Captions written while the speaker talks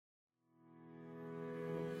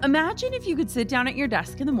Imagine if you could sit down at your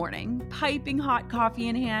desk in the morning, piping hot coffee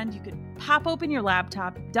in hand. You could pop open your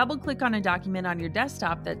laptop, double click on a document on your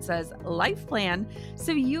desktop that says Life Plan,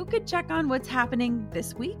 so you could check on what's happening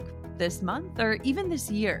this week, this month, or even this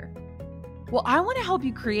year. Well, I want to help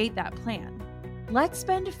you create that plan. Let's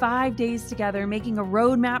spend 5 days together making a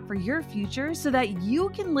roadmap for your future so that you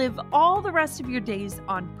can live all the rest of your days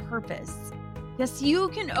on purpose. Yes, you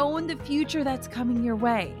can own the future that's coming your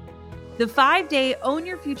way. The 5-day Own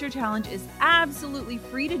Your Future Challenge is absolutely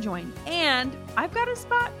free to join, and I've got a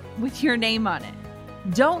spot with your name on it.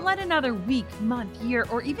 Don't let another week, month, year,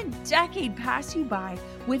 or even decade pass you by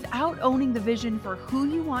without owning the vision for who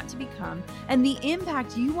you want to become and the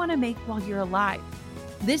impact you want to make while you're alive.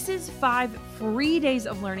 This is 5 free days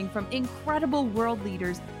of learning from incredible world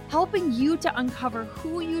leaders, helping you to uncover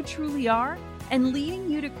who you truly are and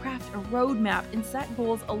leading you to craft a roadmap and set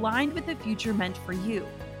goals aligned with the future meant for you.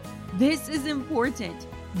 This is important.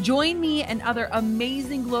 Join me and other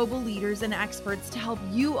amazing global leaders and experts to help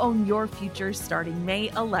you own your future starting May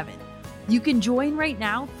 11th. You can join right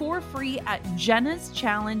now for free at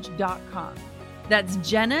jennaschallenge.com. That's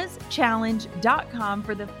jennaschallenge.com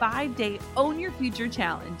for the 5-day Own Your Future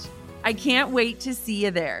Challenge. I can't wait to see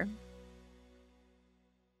you there.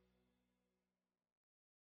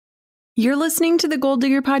 You're listening to the Goal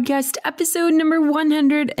Digger Podcast, episode number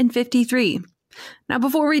 153. Now,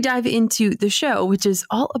 before we dive into the show, which is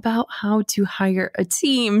all about how to hire a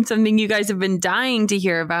team, something you guys have been dying to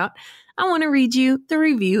hear about, I want to read you the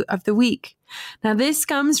review of the week. Now, this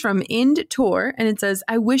comes from Ind Tor, and it says,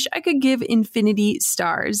 I wish I could give infinity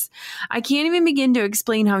stars. I can't even begin to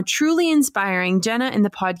explain how truly inspiring Jenna and the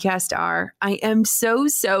podcast are. I am so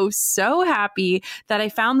happy that I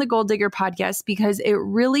found the Goal Digger podcast because it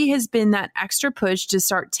really has been that extra push to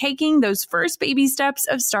start taking those first baby steps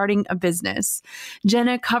of starting a business.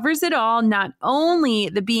 Jenna covers it all, not only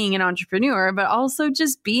the being an entrepreneur, but also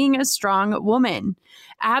just being a strong woman.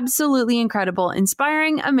 Absolutely incredible,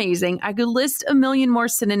 inspiring, amazing. I could list a million more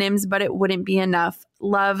synonyms, but it wouldn't be enough.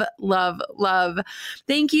 Love, love, love.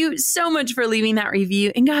 Thank you so much for leaving that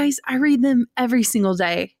review. And guys, I read them every single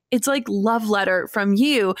day. It's like love letter from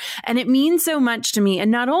you, and it means so much to me.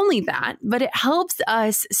 And not only that, but it helps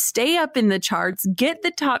us stay up in the charts, get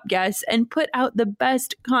the top guests, and put out the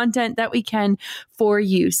best content that we can for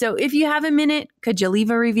you. So if you have a minute, could you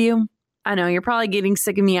leave a review? I know you're probably getting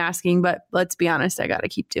sick of me asking, but let's be honest, I got to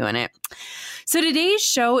keep doing it. So today's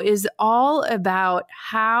show is all about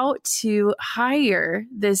how to hire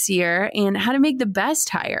this year and how to make the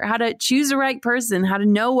best hire, how to choose the right person, how to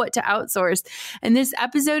know what to outsource. And this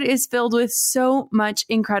episode is filled with so much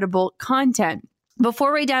incredible content.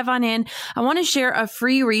 Before we dive on in, I want to share a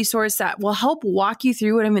free resource that will help walk you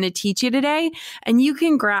through what I'm going to teach you today. And you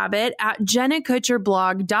can grab it at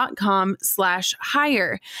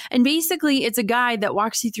jennakutcherblog.com/hire. And basically, it's a guide that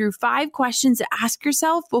walks you through 5 questions to ask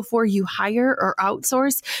yourself before you hire or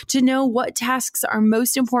outsource to know what tasks are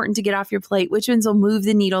most important to get off your plate, which ones will move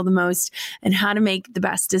the needle the most, and how to make the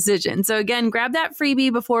best decision. So again, grab that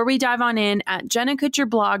freebie before we dive on in at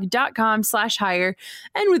jennakutcherblog.com/hire.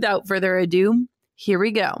 And without further ado, here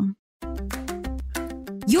we go.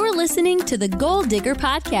 You're listening to the Goal Digger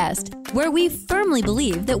Podcast, where we firmly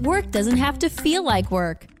believe that work doesn't have to feel like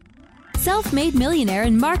work. Self-made millionaire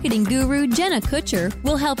and marketing guru Jenna Kutcher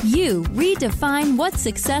will help you redefine what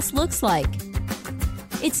success looks like.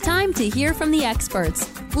 It's time to hear from the experts,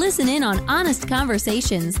 listen in on honest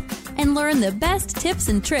conversations, and learn the best tips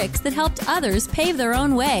and tricks that helped others pave their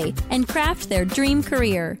own way and craft their dream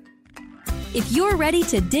career. If you're ready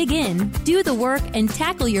to dig in, do the work, and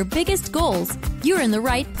tackle your biggest goals, you're in the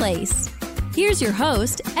right place. Here's your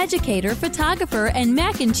host, educator, photographer, and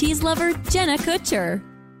mac and cheese lover, Jenna Kutcher.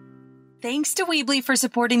 Thanks to Weebly for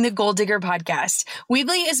supporting the Goal Digger podcast.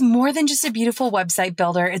 Weebly is more than just a beautiful website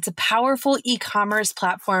builder. It's a powerful e-commerce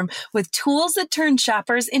platform with tools that turn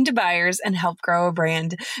shoppers into buyers and help grow a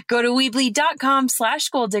brand. Go to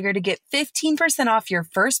Weebly.com/goaldigger to get 15% off your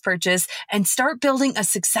first purchase and start building a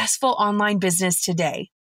successful online business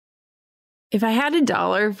today. If I had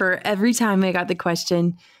 $1 for every time I got the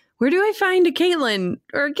question, where do I find a Caitlyn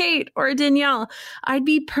or a Kate or a Danielle? I'd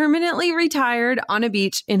be permanently retired on a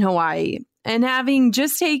beach in Hawaii. And having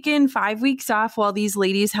just taken 5 weeks off while these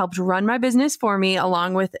ladies helped run my business for me,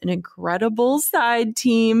 along with an incredible side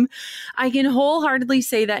team, I can wholeheartedly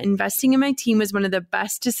say that investing in my team was one of the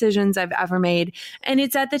best decisions I've ever made. And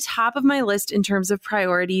it's at the top of my list in terms of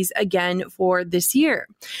priorities again for this year.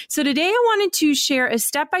 So today I wanted to share a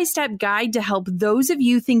step-by-step guide to help those of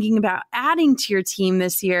you thinking about adding to your team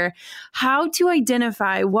this year, how to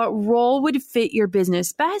identify what role would fit your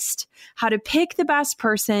business best, how to pick the best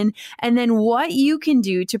person, and then and what you can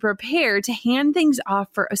do to prepare to hand things off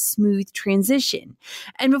for a smooth transition.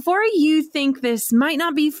 And before you think this might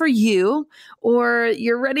not be for you, or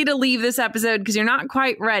you're ready to leave this episode because you're not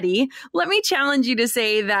quite ready, let me challenge you to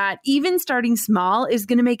say that even starting small is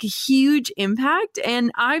going to make a huge impact.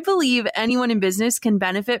 And I believe anyone in business can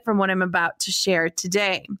benefit from what I'm about to share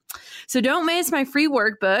today. So don't miss my free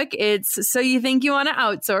workbook. It's So You Think You Want to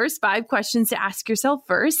Outsource, 5 questions to ask yourself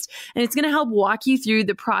first. And it's going to help walk you through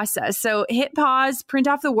the process. So hit pause, print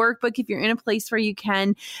off the workbook if you're in a place where you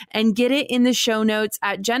can, and get it in the show notes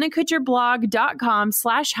at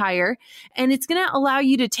jennakutcherblog.com/hire. And it's going to allow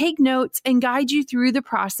you to take notes and guide you through the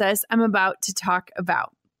process I'm about to talk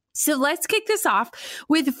about. So let's kick this off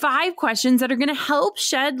with 5 questions that are going to help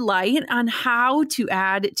shed light on how to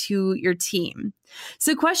add to your team.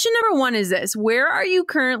 So question number 1 is this: where are you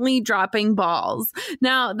currently dropping balls?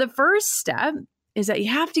 Now, the first step is that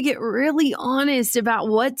you have to get really honest about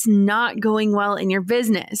what's not going well in your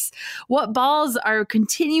business. What balls are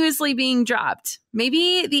continuously being dropped?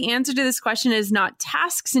 Maybe the answer to this question is not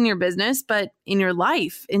tasks in your business, but in your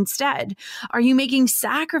life instead. Are you making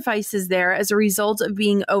sacrifices there as a result of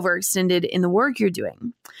being overextended in the work you're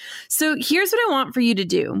doing? So here's what I want for you to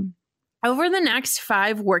do. Over the next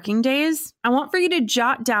 5 working days, I want for you to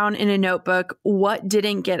jot down in a notebook what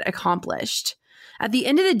didn't get accomplished. At the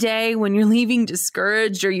end of the day, when you're leaving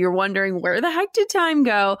discouraged or you're wondering where the heck did time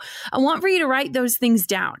go, I want for you to write those things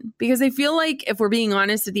down, because I feel like if we're being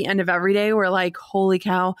honest, at the end of every day, we're like, holy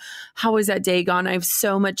cow, how was that day gone? I have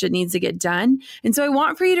so much that needs to get done. And so I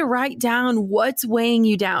want for you to write down what's weighing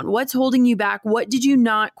you down, what's holding you back, what did you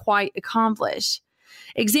not quite accomplish?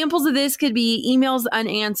 Examples of this could be emails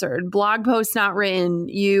unanswered, blog posts not written,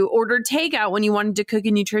 you ordered takeout when you wanted to cook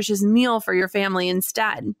a nutritious meal for your family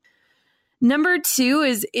instead. Number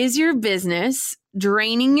 2 is your business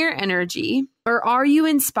draining your energy, or are you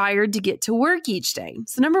inspired to get to work each day?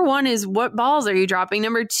 So number 1 is, what balls are you dropping?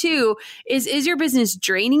 Number 2 is your business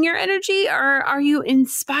draining your energy, or are you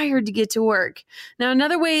inspired to get to work? Now,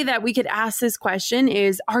 another way that we could ask this question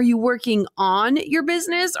is, are you working on your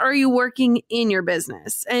business, or are you working in your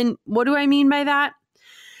business? And what do I mean by that?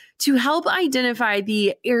 To help identify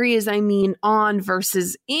the areas I mean on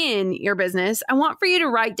versus in your business, I want for you to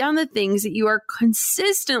write down the things that you are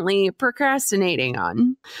consistently procrastinating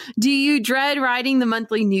on. Do you dread writing the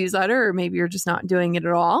monthly newsletter, or maybe you're just not doing it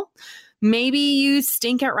at all? Maybe you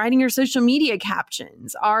stink at writing your social media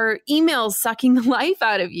captions. Are emails sucking the life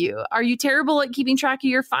out of you? Are you terrible at keeping track of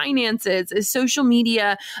your finances? Is social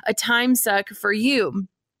media a time suck for you?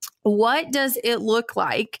 What does it look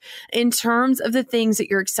like in terms of the things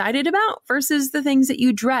that you're excited about versus the things that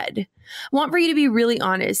you dread? I want for you to be really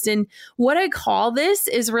honest. And what I call this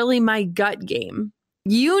is really my gut game.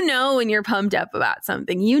 You know when you're pumped up about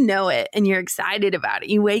something, you know it, and you're excited about it.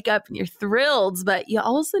 You wake up and you're thrilled, but you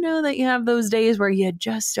also know that you have those days where you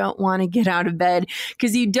just don't want to get out of bed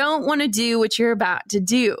because you don't want to do what you're about to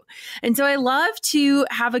do. And so I love to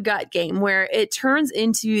have a gut game where it turns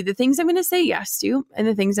into the things I'm going to say yes to and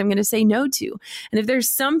the things I'm going to say no to. And if there's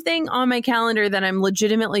something on my calendar that I'm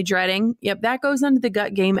legitimately dreading, that goes under the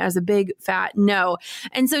gut game as a big fat no.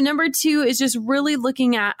 And so number 2 is just really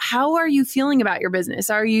looking at, how are you feeling about your business?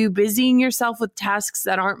 Are you busying yourself with tasks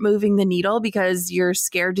that aren't moving the needle because you're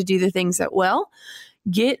scared to do the things that will?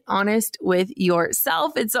 Get honest with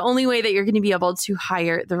yourself. It's the only way that you're going to be able to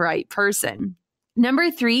hire the right person. Number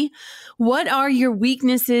 3, what are your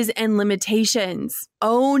weaknesses and limitations?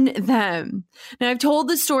 Own them. Now, I've told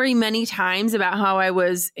the story many times about how I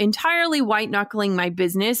was entirely white-knuckling my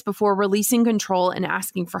business before releasing control and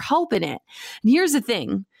asking for help in it. And here's the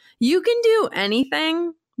thing. You can do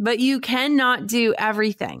anything, but you cannot do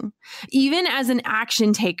everything. Even as an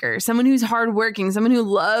action taker, someone who's hardworking, someone who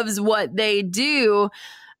loves what they do,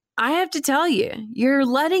 I have to tell you, you're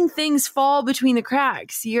letting things fall between the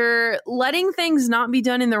cracks. You're letting things not be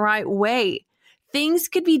done in the right way. Things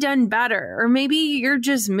could be done better, or maybe you're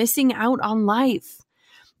just missing out on life.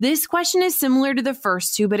 This question is similar to the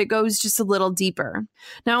first 2, but it goes just a little deeper.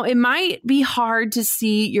 Now, it might be hard to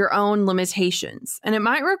see your own limitations, and it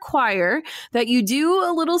might require that you do a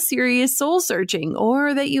little serious soul searching,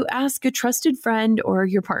 or that you ask a trusted friend or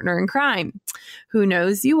your partner in crime, who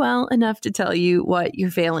knows you well enough to tell you what you're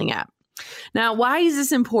failing at. Now, why is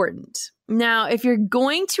this important? Now, if you're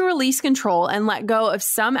going to release control and let go of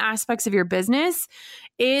some aspects of your business,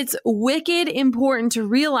 it's wicked important to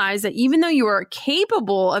realize that even though you are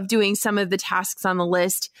capable of doing some of the tasks on the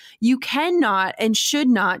list, you cannot and should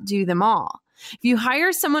not do them all. If you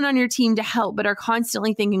hire someone on your team to help, but are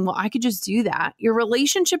constantly thinking, well, I could just do that, your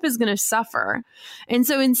relationship is going to suffer. And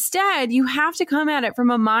so instead, you have to come at it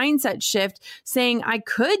from a mindset shift saying, I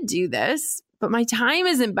could do this, but my time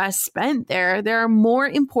isn't best spent there. There are more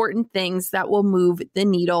important things that will move the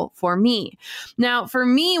needle for me. Now, for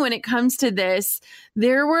me, when it comes to this,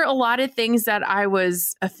 there were a lot of things that I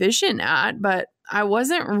was efficient at, but I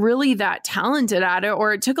wasn't really that talented at it,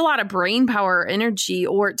 or it took a lot of brain power or energy,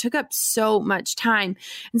 or it took up so much time.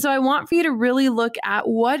 And so I want for you to really look at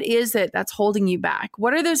what is it that's holding you back?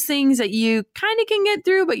 What are those things that you kind of can get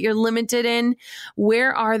through, but you're limited in?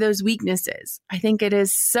 Where are those weaknesses? I think it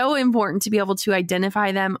is so important to be able to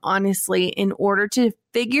identify them honestly in order to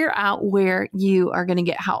figure out where you are going to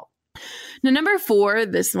get help. Now, number 4,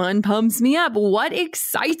 this one pumps me up. What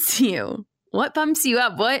excites you? What pumps you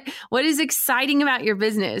up? What is exciting about your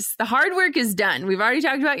business? The hard work is done. We've already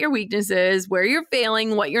talked about your weaknesses, where you're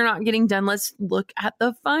failing, what you're not getting done. Let's look at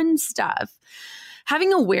the fun stuff.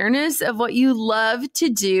 Having awareness of what you love to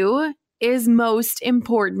do is most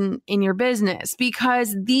important in your business,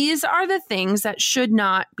 because these are the things that should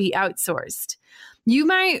not be outsourced. You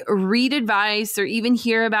might read advice or even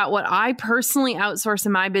hear about what I personally outsource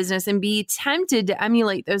in my business and be tempted to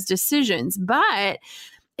emulate those decisions. But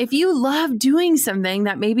if you love doing something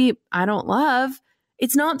that maybe I don't love,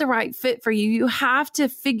 it's not the right fit for you. You have to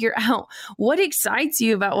figure out what excites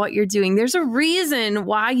you about what you're doing. There's a reason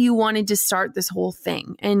why you wanted to start this whole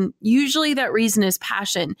thing. And usually that reason is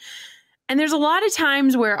passion. And there's a lot of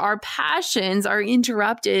times where our passions are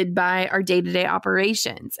interrupted by our day-to-day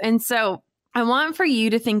operations. And so I want for you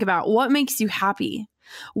to think about what makes you happy.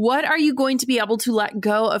 What are you going to be able to let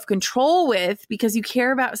go of control with because you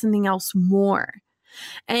care about something else more?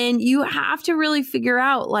 And you have to really figure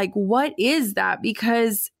out, like, what is that?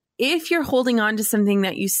 Because if you're holding on to something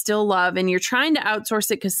that you still love and you're trying to outsource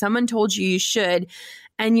it because someone told you should,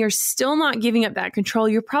 and you're still not giving up that control,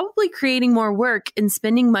 you're probably creating more work and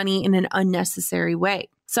spending money in an unnecessary way.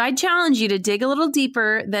 So I challenge you to dig a little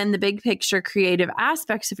deeper than the big picture creative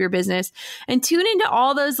aspects of your business and tune into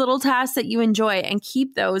all those little tasks that you enjoy and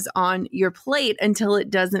keep those on your plate until it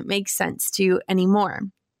doesn't make sense to you anymore.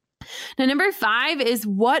 Now, number 5 is,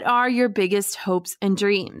 what are your biggest hopes and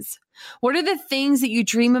dreams? What are the things that you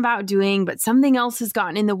dream about doing, but something else has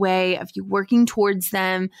gotten in the way of you working towards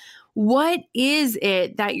them? What is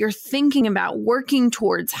it that you're thinking about working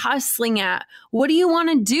towards, hustling at? What do you want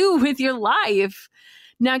to do with your life?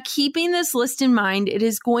 Now, keeping this list in mind, it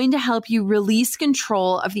is going to help you release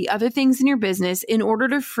control of the other things in your business in order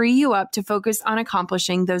to free you up to focus on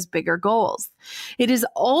accomplishing those bigger goals. It is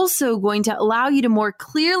also going to allow you to more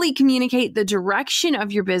clearly communicate the direction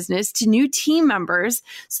of your business to new team members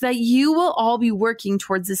so that you will all be working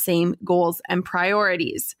towards the same goals and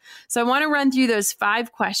priorities. So I want to run through those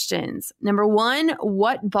 5 questions. Number 1,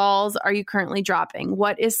 what balls are you currently dropping?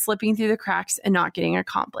 What is slipping through the cracks and not getting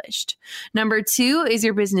accomplished? Number 2, is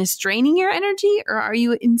your business draining your energy, or are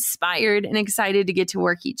you inspired and excited to get to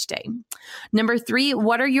work each day? Number 3,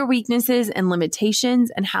 what are your weaknesses and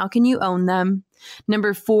limitations, and how can you own them?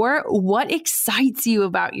 Number 4, what excites you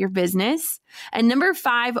about your business? And number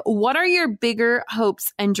 5, what are your bigger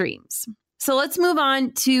hopes and dreams? So let's move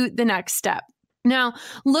on to the next step. Now,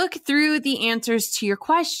 look through the answers to your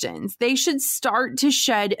questions. They should start to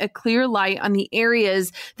shed a clear light on the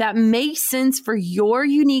areas that make sense for your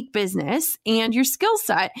unique business and your skill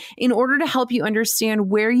set in order to help you understand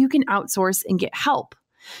where you can outsource and get help.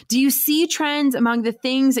 Do you see trends among the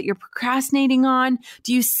things that you're procrastinating on?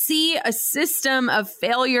 Do you see a system of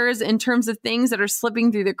failures in terms of things that are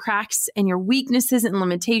slipping through the cracks and your weaknesses and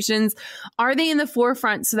limitations? Are they in the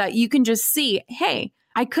forefront so that you can just see, hey,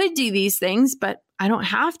 I could do these things, but I don't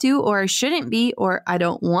have to, or I shouldn't be, or I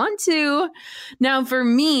don't want to? Now, for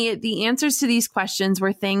me, the answers to these questions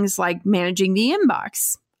were things like managing the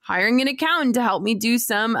inbox, hiring an accountant to help me do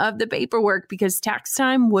some of the paperwork because tax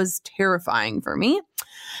time was terrifying for me,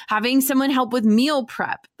 having someone help with meal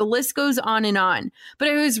prep. The list goes on and on. But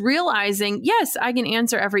I was realizing, yes, I can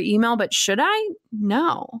answer every email, but should I?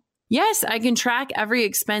 No. Yes, I can track every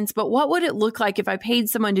expense, but what would it look like if I paid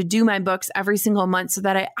someone to do my books every single month so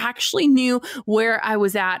that I actually knew where I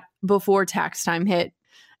was at before tax time hit?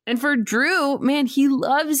 And for Drew, man, he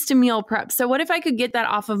loves to meal prep. So what if I could get that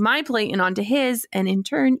off of my plate and onto his, and in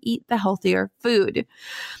turn eat the healthier food?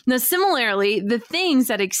 Now, similarly, the things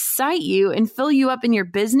that excite you and fill you up in your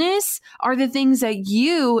business are the things that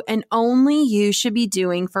you and only you should be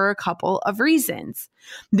doing for a couple of reasons.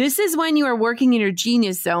 This is when you are working in your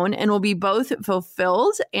genius zone and will be both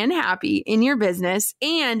fulfilled and happy in your business,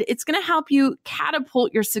 and it's going to help you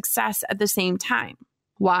catapult your success at the same time.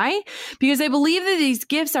 Why? Because I believe that these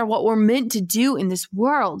gifts are what we're meant to do in this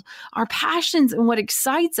world. Our passions and what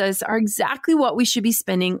excites us are exactly what we should be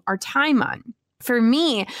spending our time on. For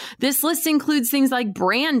me, this list includes things like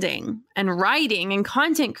branding and writing and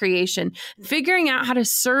content creation, figuring out how to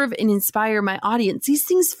serve and inspire my audience. These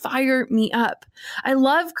things fire me up. I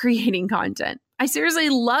love creating content. I seriously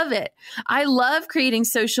love it. I love creating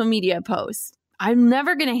social media posts. I'm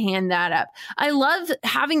never going to hand that up. I love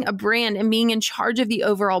having a brand and being in charge of the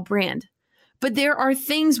overall brand. But there are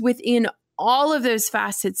things within all of those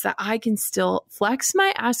facets that I can still flex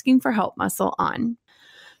my asking for help muscle on.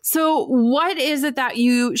 So what is it that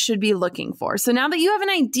you should be looking for? So now that you have an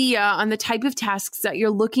idea on the type of tasks that you're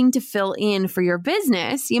looking to fill in for your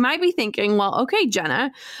business, you might be thinking, well, okay,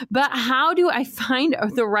 Jenna, but how do I find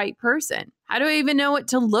the right person? How do I even know what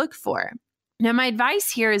to look for? Now, my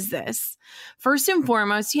advice here is this. First and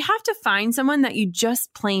foremost, you have to find someone that you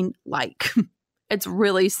just plain like. It's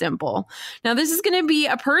really simple. Now, this is going to be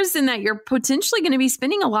a person that you're potentially going to be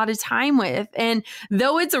spending a lot of time with. And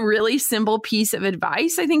though it's a really simple piece of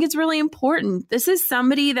advice, I think it's really important. This is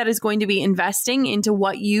somebody that is going to be investing into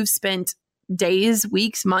what you've spent days,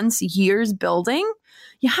 weeks, months, years building.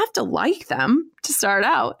 You have to like them to start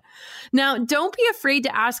out. Now, don't be afraid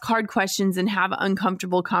to ask hard questions and have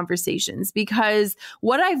uncomfortable conversations, because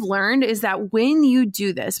what I've learned is that when you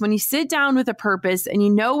do this, when you sit down with a purpose and you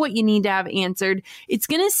know what you need to have answered, it's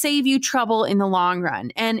going to save you trouble in the long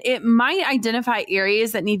run. And it might identify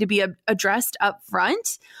areas that need to be addressed up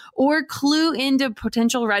front or clue into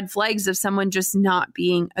potential red flags of someone just not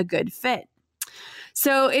being a good fit.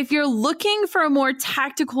 So if you're looking for a more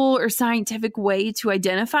tactical or scientific way to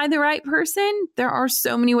identify the right person, there are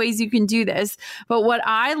so many ways you can do this. But what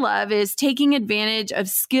I love is taking advantage of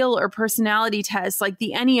skill or personality tests like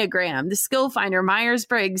the Enneagram, the Skill Finder,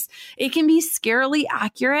 Myers-Briggs. It can be scarily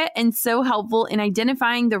accurate and so helpful in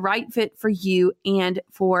identifying the right fit for you and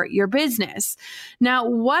for your business. Now,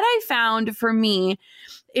 what I found for me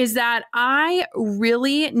is that I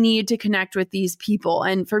really need to connect with these people.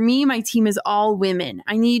 And for me, my team is all women.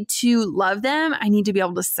 I need to love them. I need to be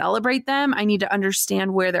able to celebrate them. I need to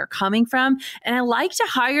understand where they're coming from. And I like to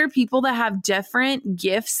hire people that have different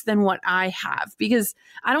gifts than what I have, because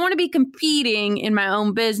I don't want to be competing in my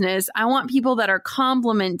own business. I want people that are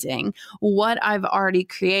complementing what I've already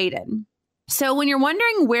created. So when you're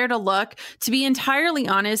wondering where to look, to be entirely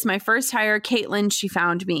honest, my first hire, Caitlyn, she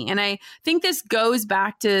found me. And I think this goes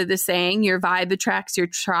back to the saying, your vibe attracts your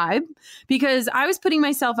tribe, because I was putting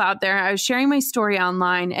myself out there. I was sharing my story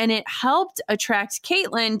online, and it helped attract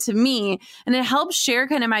Caitlyn to me. And it helped share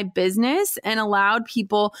kind of my business and allowed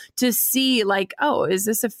people to see like, oh, is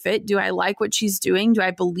this a fit? Do I like what she's doing? Do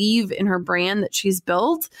I believe in her brand that she's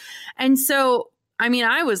built? And so I mean,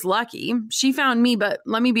 I was lucky. She found me, but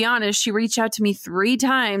let me be honest, she reached out to me 3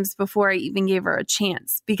 times before I even gave her a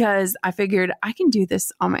chance, because I figured I can do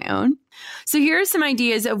this on my own. So here are some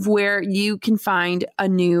ideas of where you can find a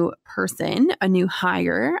new person, a new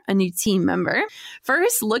hire, a new team member.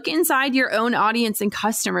 First, look inside your own audience and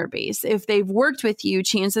customer base. If they've worked with you,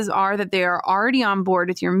 chances are that they are already on board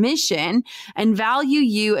with your mission and value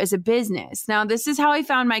you as a business. Now, this is how I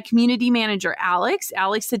found my community manager, Alex.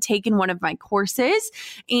 Alex had taken one of my courses,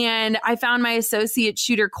 and I found my associate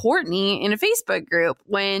shooter, Courtney, in a Facebook group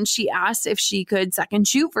when she asked if she could second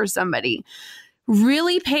shoot for somebody.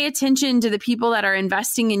 Really pay attention to the people that are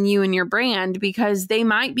investing in you and your brand, because they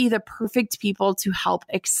might be the perfect people to help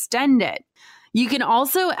extend it. You can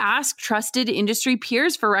also ask trusted industry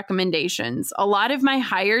peers for recommendations. A lot of my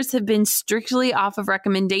hires have been strictly off of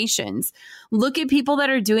recommendations. Look at people that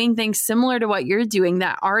are doing things similar to what you're doing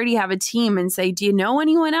that already have a team and say, do you know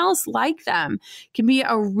anyone else like them? It can be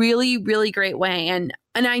a really, really great way. And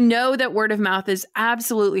I know that word of mouth is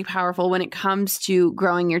absolutely powerful when it comes to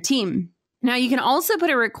growing your team. Now, you can also put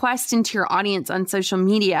a request into your audience on social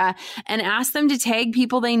media and ask them to tag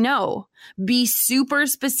people they know. Be super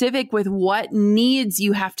specific with what needs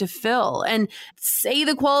you have to fill, and say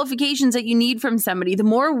the qualifications that you need from somebody. The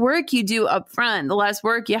more work you do up front, the less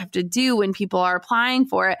work you have to do when people are applying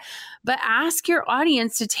for it. But ask your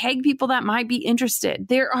audience to tag people that might be interested.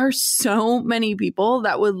 There are so many people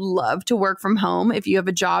that would love to work from home if you have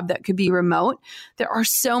a job that could be remote. There are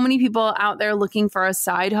so many people out there looking for a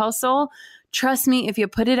side hustle. Trust me, if you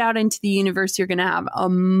put it out into the universe, you're going to have a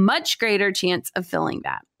much greater chance of filling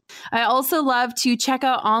that. I also love to check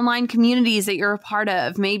out online communities that you're a part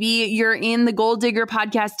of. Maybe you're in the Goal Digger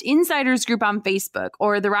Podcast Insiders group on Facebook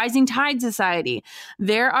or the Rising Tide Society.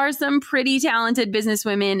 There are some pretty talented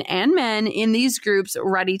businesswomen and men in these groups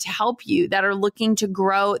ready to help you that are looking to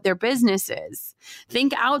grow their businesses.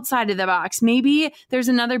 Think outside of the box. Maybe there's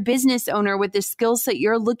another business owner with the skill set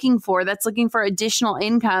you're looking for that's looking for additional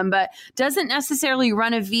income, but doesn't necessarily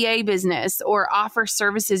run a VA business or offer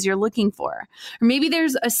services you're looking for. Or maybe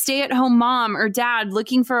there's a stay-at-home mom or dad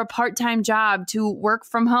looking for a part-time job to work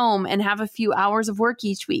from home and have a few hours of work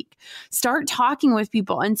each week. Start talking with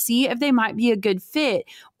people and see if they might be a good fit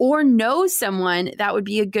or know someone that would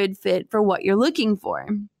be a good fit for what you're looking for.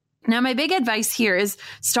 Now, my big advice here is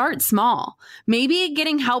start small. Maybe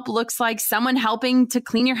getting help looks like someone helping to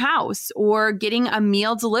clean your house or getting a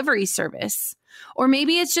meal delivery service. Or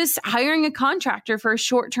maybe it's just hiring a contractor for a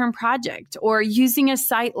short-term project or using a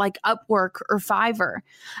site like Upwork or Fiverr.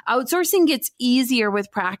 Outsourcing gets easier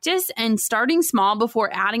with practice, and starting small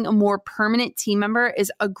before adding a more permanent team member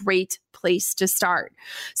is a great place to start.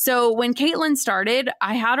 So when Caitlyn started,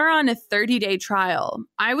 I had her on a 30-day trial.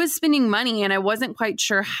 I was spending money and I wasn't quite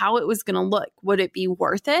sure how it was going to look. Would it be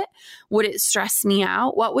worth it? Would it stress me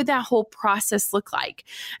out? What would that whole process look like?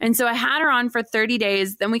 And so I had her on for 30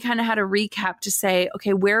 days. Then we kind of had a recap to say,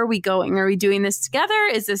 okay, where are we going? Are we doing this together?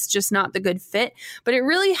 Is this just not the good fit? But it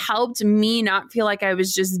really helped me not feel like I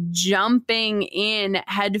was just jumping in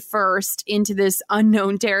head first into this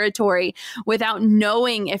unknown territory without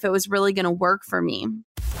knowing if it was really going to work for me.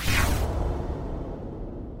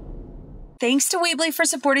 Thanks to Weebly for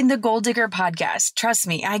supporting the Goal Digger podcast. Trust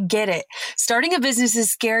me, I get it. Starting a business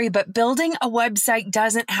is scary, but building a website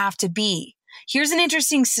doesn't have to be. Here's an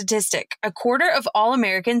interesting statistic. 1/4 of all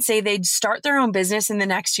Americans say they'd start their own business in the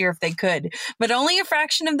next year if they could, but only a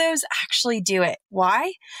fraction of those actually do it.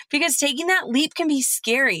 Why? Because taking that leap can be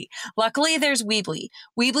scary. Luckily, there's Weebly.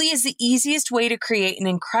 Weebly is the easiest way to create an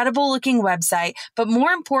incredible looking website, but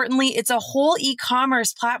more importantly, it's a whole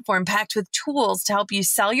e-commerce platform packed with tools to help you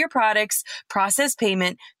sell your products, process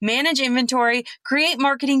payment, manage inventory, create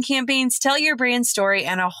marketing campaigns, tell your brand story,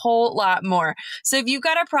 and a whole lot more. So if you've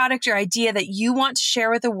got a product or idea that you want to share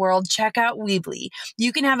with the world, check out Weebly.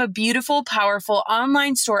 You can have a beautiful, powerful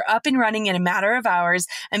online store up and running in a matter of hours.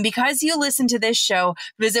 And because you listen to this show,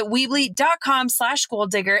 visit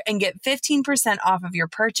Weebly.com/goaldigger and get 15% off of your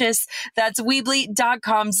purchase. That's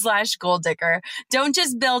Weebly.com/goaldigger. Don't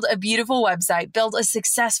just build a beautiful website, build a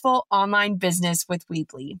successful online business with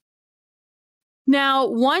Weebly. Now,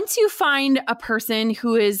 once you find a person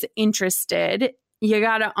who is interested, you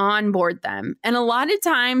got to onboard them. And a lot of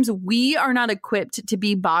times we are not equipped to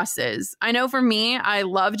be bosses. I know for me, I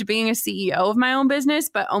loved being a CEO of my own business,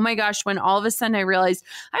 but oh my gosh, when all of a sudden I realized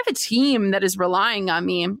I have a team that is relying on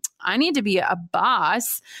me, I need to be a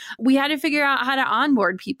boss. We had to figure out how to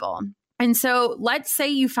onboard people. And so let's say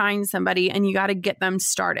you find somebody and you got to get them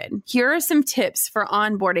started. Here are some tips for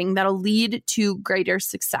onboarding that'll lead to greater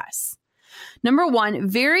success. Number 1,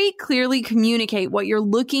 very clearly communicate what you're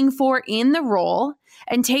looking for in the role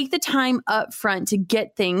and take the time up front to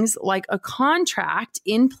get things like a contract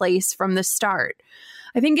in place from the start.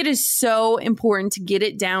 I think it is so important to get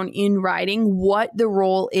it down in writing what the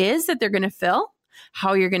role is that they're going to fill,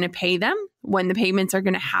 how you're going to pay them, when the payments are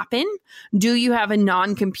going to happen. Do you have a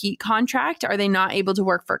non-compete contract? Are they not able to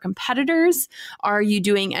work for competitors? Are you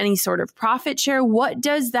doing any sort of profit share? What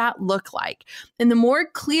does that look like? And the more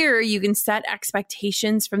clear you can set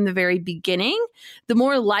expectations from the very beginning, the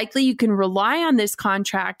more likely you can rely on this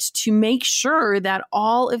contract to make sure that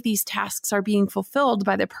all of these tasks are being fulfilled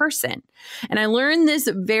by the person. And I learned this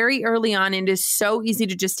very early on. It is so easy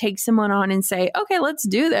to just take someone on and say, okay, let's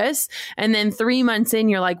do this. And then 3 months in,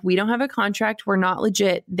 you're like, we don't have a contract. We're not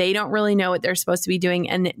legit. They don't really know what they're supposed to be doing.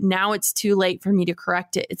 And now it's too late for me to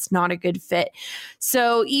correct it. It's not a good fit.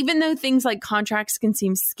 So even though things like contracts can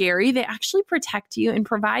seem scary, they actually protect you and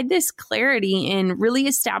provide this clarity in really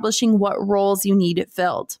establishing what roles you need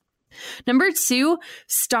filled. Number 2,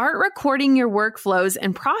 start recording your workflows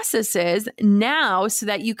and processes now so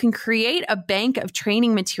that you can create a bank of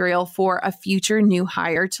training material for a future new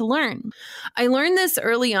hire to learn. I learned this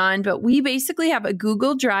early on, but we basically have a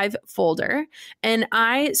Google Drive folder and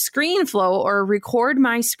I screen flow or record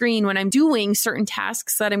my screen when I'm doing certain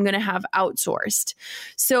tasks that I'm going to have outsourced.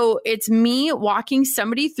 So it's me walking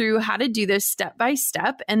somebody through how to do this step by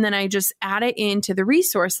step, and then I just add it into the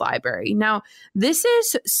resource library. Now, this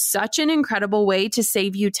is such such an incredible way to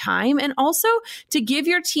save you time and also to give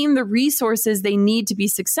your team the resources they need to be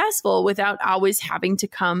successful without always having to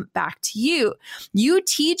come back to you. You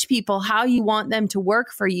teach people how you want them to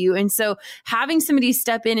work for you. And so having somebody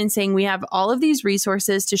step in and saying, we have all of these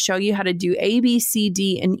resources to show you how to do A, B, C,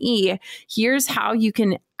 D, and E. Here's how you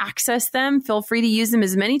can access them. Feel free to use them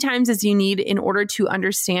as many times as you need in order to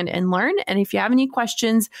understand and learn. And if you have any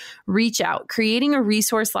questions, reach out. Creating a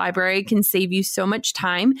resource library can save you so much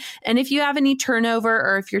time. And if you have any turnover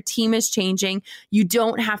or if your team is changing, you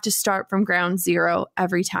don't have to start from ground zero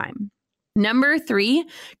every time. Number 3,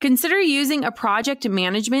 consider using a project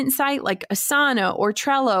management site like Asana or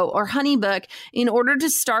Trello or Honeybook in order to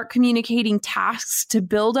start communicating tasks, to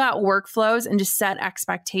build out workflows, and to set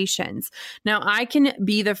expectations. Now, I can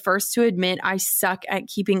be the first to admit I suck at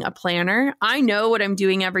keeping a planner. I know what I'm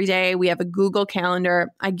doing every day. We have a Google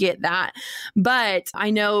Calendar. I get that. But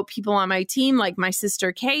I know people on my team, like my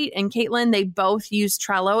sister Kate and Caitlyn, they both use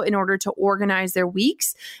Trello in order to organize their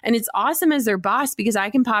weeks. And it's awesome as their boss because I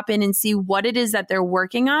can pop in and see what it is that they're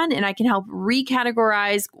working on, and I can help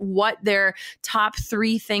recategorize what their top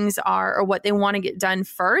 3 things are or what they want to get done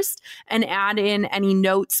first and add in any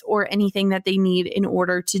notes or anything that they need in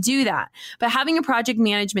order to do that. But having a project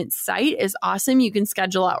management site is awesome. You can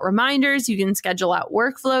schedule out reminders, you can schedule out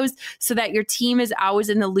workflows so that your team is always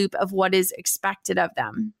in the loop of what is expected of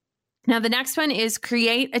them. Now, the next one is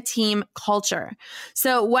create a team culture.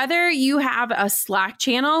 So whether you have a Slack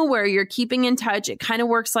channel where you're keeping in touch, it kind of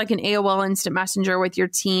works like an AOL Instant Messenger with your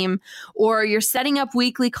team, or you're setting up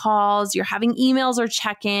weekly calls, you're having emails or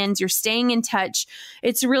check-ins, you're staying in touch.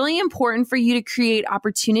 It's really important for you to create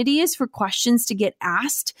opportunities for questions to get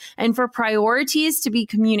asked and for priorities to be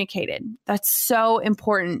communicated. That's so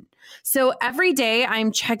important. So every day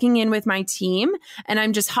I'm checking in with my team and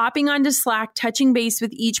I'm just hopping onto Slack, touching base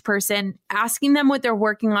with each person, asking them what they're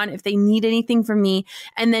working on, if they need anything from me.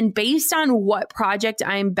 And then based on what project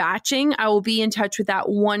I'm batching, I will be in touch with that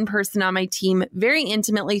one person on my team very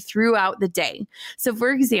intimately throughout the day. So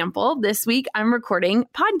for example, this week I'm recording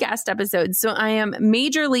podcast episodes. So I am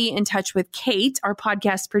majorly in touch with Kate, our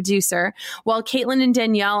podcast producer, while Caitlyn and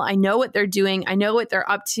Danielle, I know what they're doing. I know what they're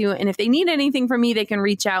up to. And if they need anything from me, they can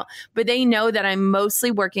reach out. But they know that I'm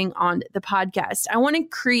mostly working on the podcast. I want to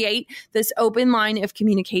create this open line of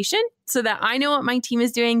communication so that I know what my team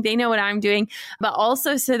is doing, they know what I'm doing, but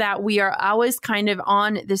also so that we are always kind of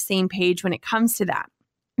on the same page when it comes to that.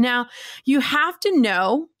 Now, you have to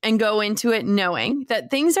know and go into it knowing that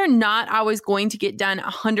things are not always going to get done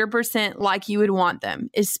 100% like you would want them,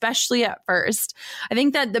 especially at first. I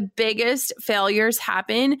think that the biggest failures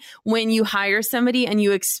happen when you hire somebody and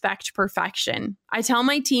you expect perfection. I tell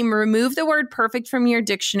my team, remove the word perfect from your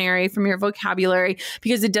dictionary, from your vocabulary,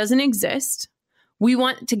 because it doesn't exist. We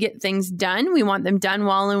want to get things done. We want them done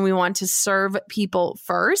well, and we want to serve people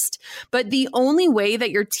first. But the only way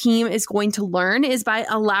that your team is going to learn is by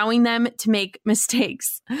allowing them to make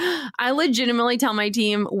mistakes. I legitimately tell my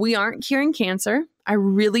team, we aren't curing cancer. I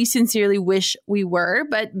really sincerely wish we were,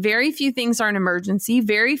 but very few things are an emergency.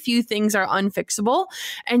 Very few things are unfixable.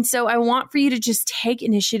 And so I want for you to just take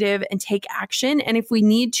initiative and take action. And if we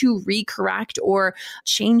need to recorrect or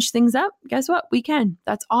change things up, guess what? We can.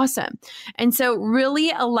 That's awesome. And so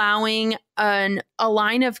really allowing a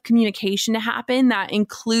line of communication to happen that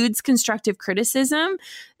includes constructive criticism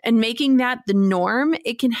and making that the norm,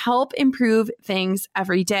 it can help improve things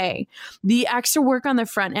every day. The extra work on the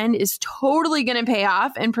front end is totally going to pay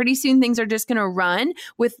off, and pretty soon things are just going to run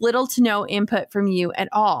with little to no input from you at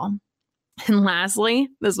all. And lastly,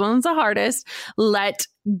 this one's the hardest, let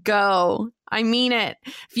go. I mean it.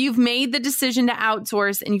 If you've made the decision to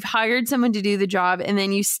outsource and you've hired someone to do the job and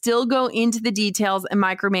then you still go into the details and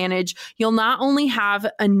micromanage, you'll not only have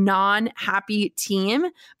a non-happy team,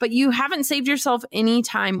 but you haven't saved yourself any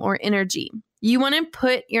time or energy. You want to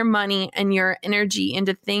put your money and your energy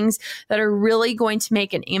into things that are really going to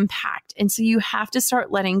make an impact. And so you have to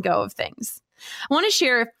start letting go of things. I want to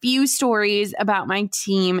share a few stories about my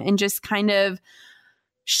team and just kind of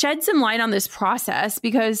shed some light on this process,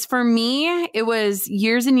 because for me, it was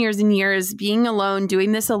years and years and years being alone,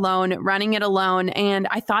 doing this alone, running it alone. And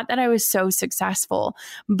I thought that I was so successful.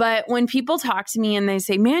 But when people talk to me and they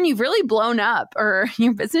say, man, you've really blown up, or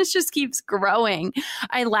your business just keeps growing,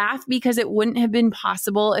 I laugh because it wouldn't have been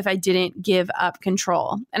possible if I didn't give up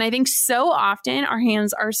control. And I think so often our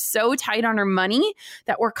hands are so tight on our money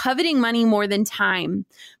that we're coveting money more than time.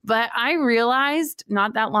 But I realized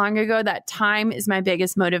not that long ago that time is my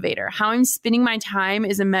biggest motivator. How I'm spending my time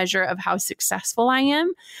is a measure of how successful I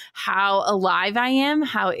am, how alive I am,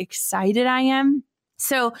 how excited I am.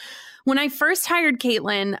 So when I first hired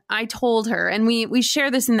Caitlyn, I told her, and we share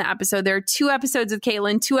this in the episode, there are 2 episodes with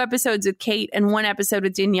Caitlyn, 2 episodes with Kate, and 1 episode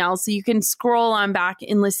with Danielle. So you can scroll on back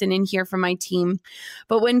and listen and hear from my team.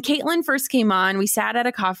 But when Caitlyn first came on, we sat at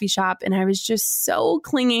a coffee shop and I was just so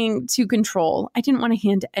clinging to control. I didn't want to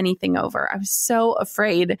hand anything over. I was so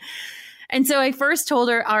afraid. And so I first told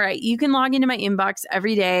her, all right, you can log into my inbox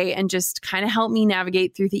every day and just kind of help me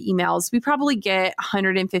navigate through the emails. We probably get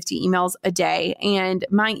 150 emails a day, and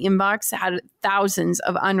my inbox had thousands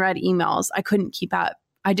of unread emails. I couldn't keep up.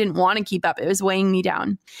 I didn't want to keep up. It was weighing me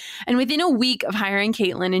down. And within a week of hiring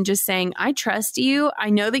Caitlyn and just saying, I trust you.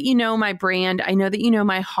 I know that you know my brand. I know that you know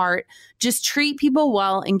my heart. Just treat people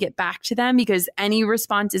well and get back to them, because any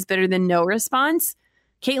response is better than no response.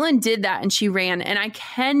 Caitlyn did that and she ran, and I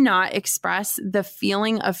cannot express the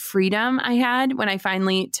feeling of freedom I had when I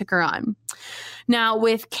finally took her on. Now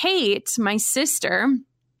with Kate, my sister,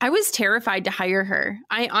 I was terrified to hire her.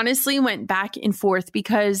 I honestly went back and forth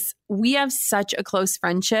because we have such a close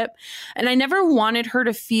friendship, and I never wanted her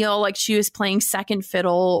to feel like she was playing second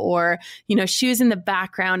fiddle or, she was in the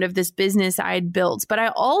background of this business I had built. But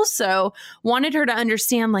I also wanted her to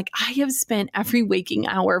understand, like, I have spent every waking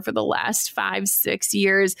hour for the last 5-6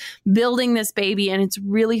 years building this baby, and it's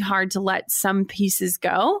really hard to let some pieces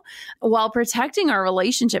go while protecting our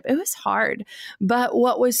relationship. It was hard. But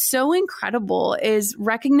what was so incredible is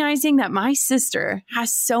recognizing that my sister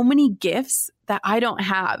has so many gifts that I don't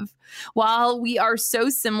have. While we are so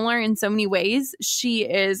similar in so many ways, she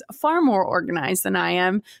is far more organized than I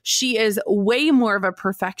am. She is way more of a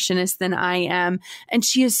perfectionist than I am. And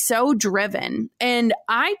she is so driven. And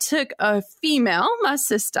I took a female, my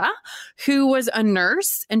sister, who was a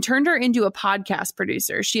nurse and turned her into a podcast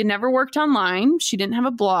producer. She had never worked online. She didn't have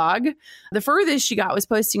a blog. The furthest she got was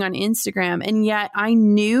posting on Instagram. And yet I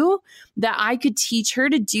knew that I could teach her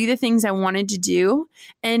to do the things I wanted to do.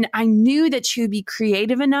 And I knew that she would be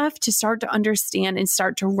creative enough to start to understand and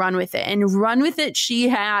start to run with it. And run with it she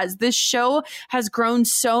has. This show has grown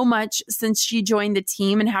so much since she joined the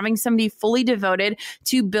team, and having somebody fully devoted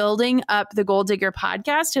to building up the Goal Digger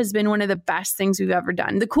podcast has been one of the best things we've ever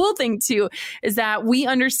done. The cool thing too is that we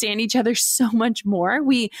understand each other so much more.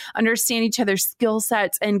 We understand each other's skill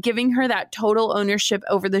sets, and giving her that total ownership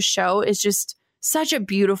over the show is just such a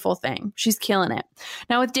beautiful thing. She's killing it.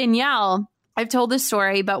 Now with Danielle, I've told this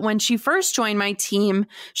story, but when she first joined my team,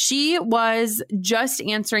 she was just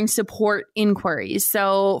answering support inquiries.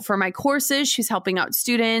 So for my courses, she's helping out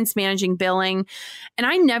students, managing billing. And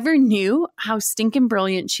I never knew how stinking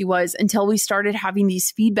brilliant she was until we started having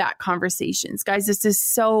these feedback conversations. Guys, this is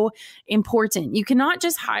so important. You cannot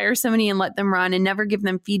just hire somebody and let them run and never give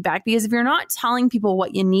them feedback, because if you're not telling people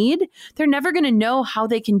what you need, they're never going to know how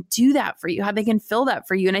they can do that for you, how they can fill that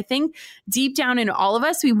for you. And I think deep down in all of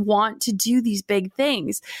us, we want to do these big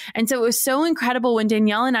things. And so it was so incredible when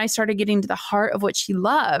Danielle and I started getting to the heart of what she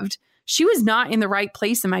loved. She was not in the right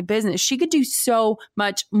place in my business. She could do so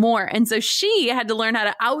much more. And so she had to learn how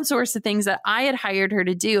to outsource the things that I had hired her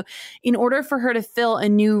to do in order for her to fill a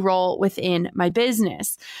new role within my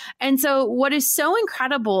business. And so what is so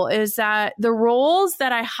incredible is that the roles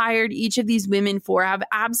that I hired each of these women for have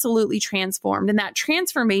absolutely transformed. And that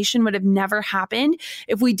transformation would have never happened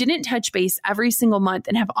if we didn't touch base every single month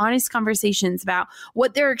and have honest conversations about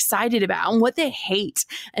what they're excited about and what they hate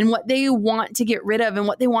and what they want to get rid of and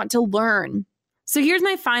what they want to learn. So here's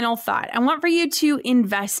my final thought. I want for you to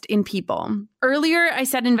invest in people. Earlier, I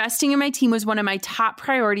said investing in my team was one of my top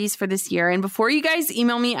priorities for this year. And before you guys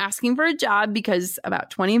email me asking for a job, because about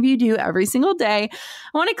 20 of you do every single day,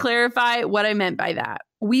 I want to clarify what I meant by that.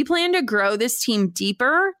 We plan to grow this team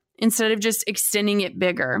deeper instead of just extending it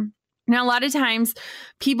bigger. Now, a lot of times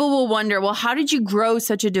people will wonder, well, how did you grow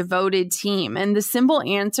such a devoted team? And the simple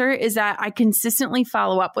answer is that I consistently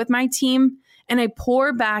follow up with my team and I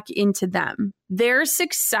pour back into them. Their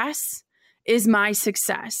success is my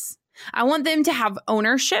success. I want them to have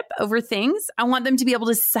ownership over things. I want them to be able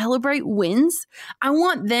to celebrate wins. I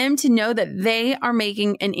want them to know that they are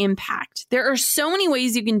making an impact. There are so many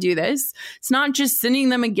ways you can do this. It's not just sending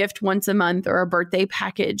them a gift once a month or a birthday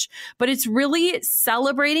package, but it's really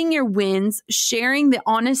celebrating your wins, sharing the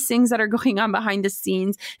honest things that are going on behind the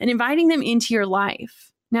scenes, and inviting them into your life.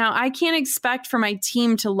 Now, I can't expect for my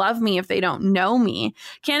team to love me if they don't know me.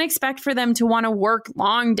 Can't expect for them to want to work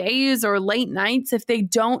long days or late nights if they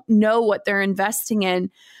don't know what they're investing in.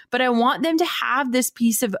 but I want them to have this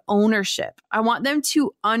piece of ownership. I want them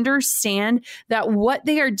to understand that what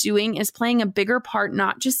they are doing is playing a bigger part,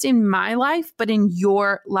 not just in my life, but in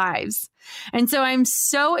your lives. And so I'm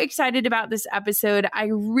so excited about this episode. I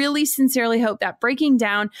really sincerely hope that breaking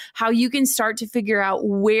down how you can start to figure out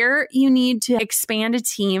where you need to expand a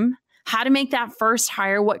team, how to make that first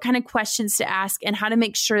hire, what kind of questions to ask, and how to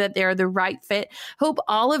make sure that they're the right fit. Hope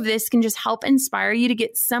all of this can just help inspire you to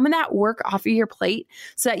get some of that work off of your plate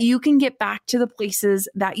so that you can get back to the places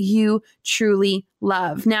that you truly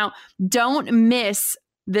love. Now, don't miss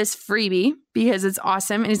this freebie because it's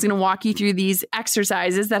awesome and it's going to walk you through these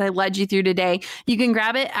exercises that I led you through today. You can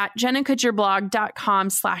grab it at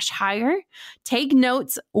jennakutcherblog.com/hire. Take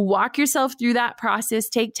notes, walk yourself through that process,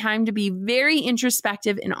 take time to be very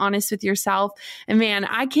introspective and honest with yourself. And man,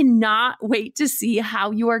 I cannot wait to see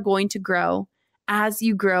how you are going to grow as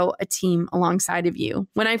you grow a team alongside of you.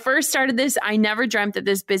 When I first started this, I never dreamt that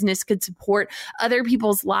this business could support other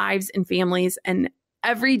people's lives and families. And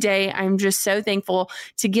every day, I'm just so thankful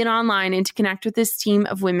to get online and to connect with this team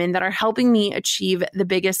of women that are helping me achieve the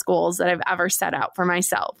biggest goals that I've ever set out for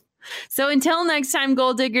myself. So until next time,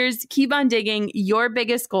 goal diggers, keep on digging your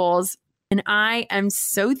biggest goals. And I am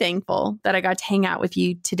so thankful that I got to hang out with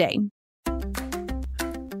you today.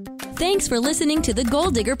 Thanks for listening to the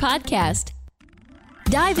Goal Digger Podcast.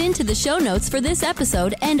 Dive into the show notes for this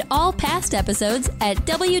episode and all past episodes at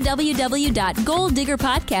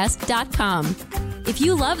www.goaldiggerpodcast.com. If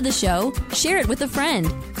you love the show, share it with a friend.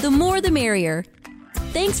 The more the merrier.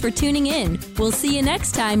 Thanks for tuning in. We'll see you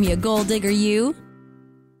next time, you goal digger you.